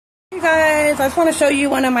Hey guys, I just want to show you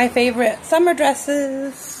one of my favorite summer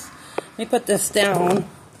dresses. Let me put this down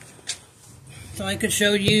so I could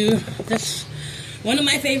show you this. One of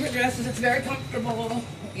my favorite dresses. It's very comfortable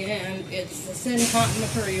and it's the Sin cotton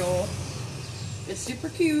material. It's super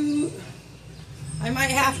cute. I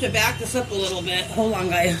might have to back this up a little bit. Hold on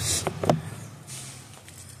guys.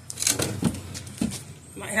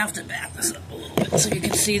 Might have to back this up a little bit so you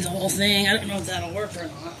can see the whole thing. I don't know if that'll work or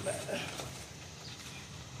not, but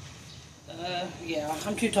yeah,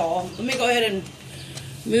 I'm too tall. Let me go ahead and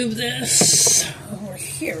move this over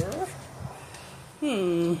here.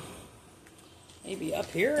 Maybe up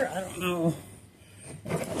here? I don't know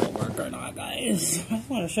if that'll work or not, guys. I just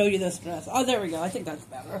want to show you this dress. Oh, there we go. I think that's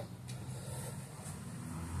better.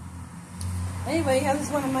 Anyway, yeah, this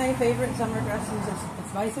is one of my favorite summer dresses.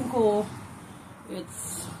 It's nice and cool.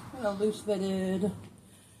 It's, you know, loose fitted.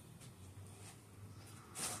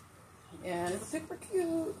 And it's super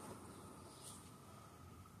cute.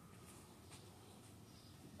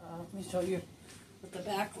 Let me show you what the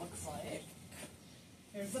back looks like.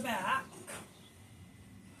 Here's the back.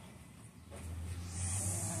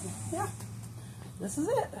 And yeah, this is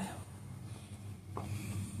it.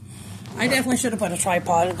 I definitely should have put a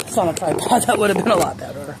tripod. If it's on a tripod, that would have been a lot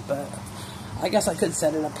better. But I guess I could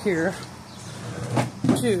set it up here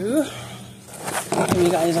to give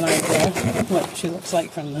you guys an idea what she looks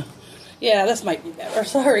like from the... Yeah, this might be better.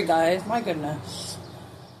 Sorry, guys. My goodness.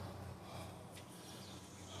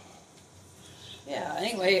 Yeah,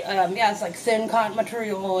 anyway, yeah, it's like thin cotton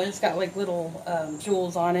material. It's got like little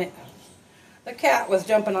jewels on it. The cat was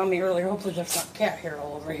jumping on me earlier. Hopefully there's not cat hair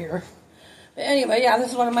all over here. But anyway, yeah,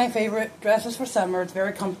 this is one of my favorite dresses for summer. It's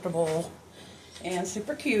very comfortable and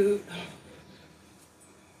super cute.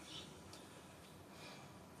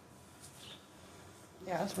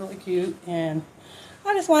 Yeah, it's really cute, and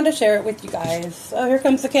I just wanted to share it with you guys. So here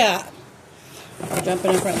comes the cat.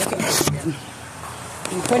 Jumping in front of the cat again.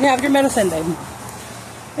 You couldn't have your medicine, babe.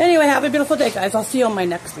 Anyway, have a beautiful day, guys. I'll see you on my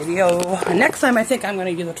next video. And next time, I think I'm going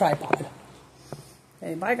to use a tripod.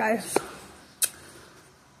 Okay, bye, guys.